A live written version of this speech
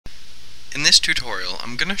In this tutorial,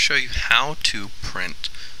 I'm going to show you how to print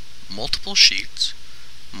multiple sheets,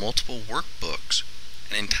 multiple workbooks,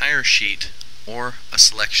 an entire sheet, or a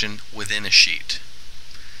selection within a sheet.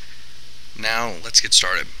 Now, let's get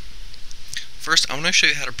started. First, I want to show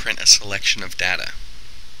you how to print a selection of data.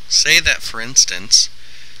 Say that, for instance,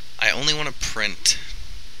 I only want to print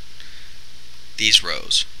these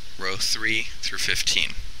rows, row 3 through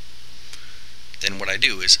 15. Then what I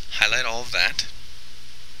do is highlight all of that,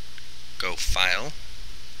 go File,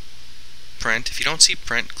 Print. If you don't see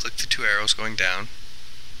Print, click the two arrows going down,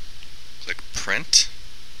 click Print,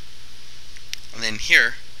 and then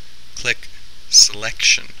here, click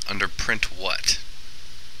Selection under Print What.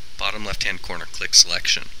 Bottom left hand corner, click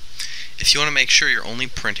Selection. If you want to make sure you're only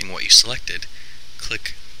printing what you selected,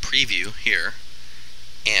 click Preview here,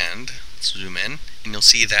 and let's zoom in, and you'll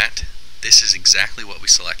see that this is exactly what we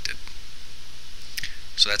selected.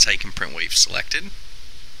 So that's how you can print what you've selected.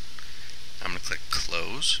 I'm going to click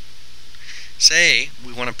Close. Say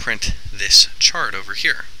we want to print this chart over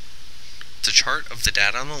here. It's a chart of the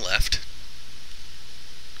data on the left.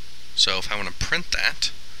 So if I want to print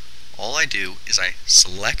that, all I do is I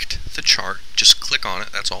select the chart, just click on it,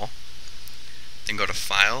 that's all. Then go to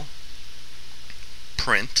File,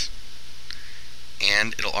 Print,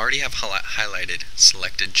 and it'll already have highlighted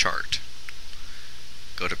Selected Chart.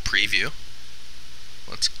 Go to Preview.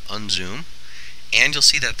 Let's unzoom, and you'll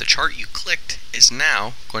see that the chart you clicked is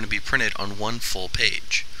now going to be printed on one full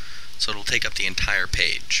page. So it'll take up the entire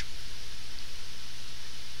page.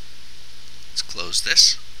 Let's close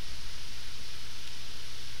this.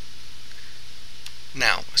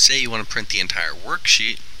 Now, say you want to print the entire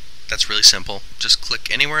worksheet. That's really simple. Just click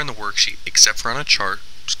anywhere in the worksheet except for on a chart.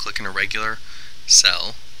 Just click in a regular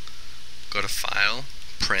cell. Go to File,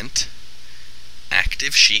 Print,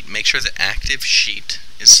 Active Sheet. Make sure the active sheet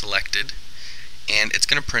is selected, and it's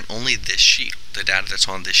going to print only this sheet, the data that's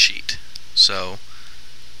on this sheet. So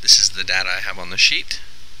this is the data I have on the sheet,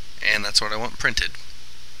 and that's what I want printed.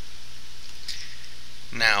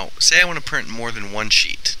 Now, say I want to print more than one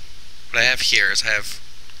sheet. What I have here is I have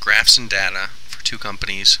graphs and data for two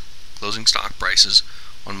companies, closing stock prices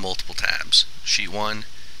on multiple tabs, Sheet 1,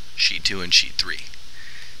 Sheet 2, and Sheet 3.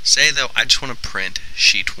 Say though I just want to print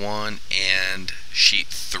Sheet 1 and Sheet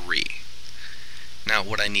 3. Now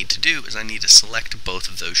what I need to do is I need to select both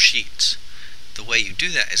of those sheets. The way you do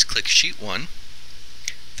that is click Sheet 1,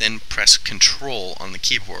 then press Control on the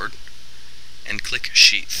keyboard, and click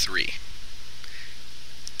Sheet 3.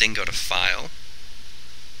 Then go to File,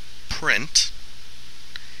 Print,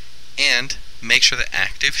 and make sure the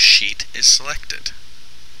active sheet is selected.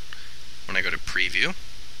 When I go to Preview,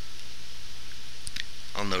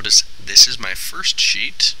 I'll notice this is my first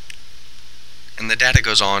sheet, and the data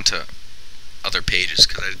goes on to other pages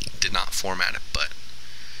because I did not format it, but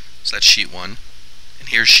so that's Sheet 1, and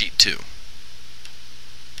here's Sheet 2.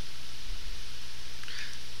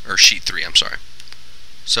 Or Sheet 3, I'm sorry.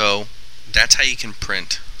 So that's how you can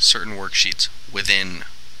print certain worksheets within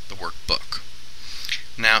the workbook.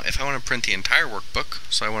 Now if I want to print the entire workbook,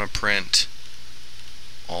 so I want to print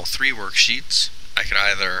all three worksheets, I could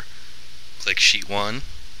either click Sheet 1,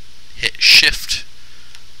 hit Shift,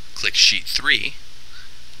 click Sheet 3,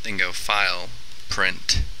 then go File,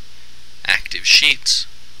 Print, Active Sheets,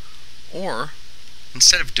 or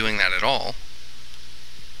instead of doing that at all,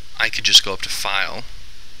 I could just go up to File,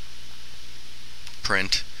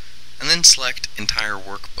 Print, and then select Entire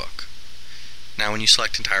Workbook. Now when you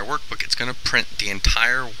select Entire Workbook, it's going to print the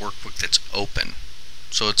entire workbook that's open.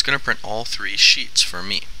 So it's going to print all three sheets for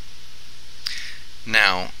me.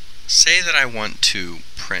 Now, say that I want to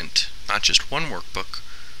print not just one workbook,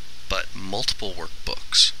 but multiple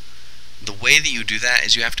workbooks. The way that you do that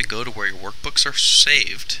is you have to go to where your workbooks are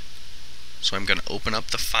saved. So I'm going to open up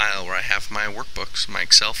the file where I have my workbooks, my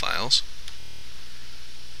Excel files,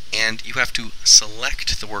 and you have to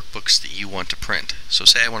select the workbooks that you want to print. So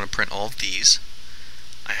say I want to print all of these,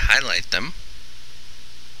 I highlight them,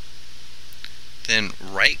 then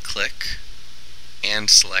right click and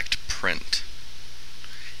select Print.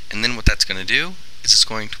 And then what that's going to do is it's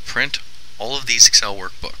going to print all of these Excel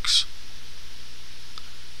workbooks.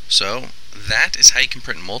 So that is how you can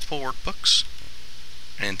print multiple workbooks,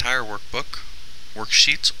 an entire workbook,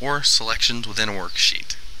 worksheets, or selections within a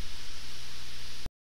worksheet.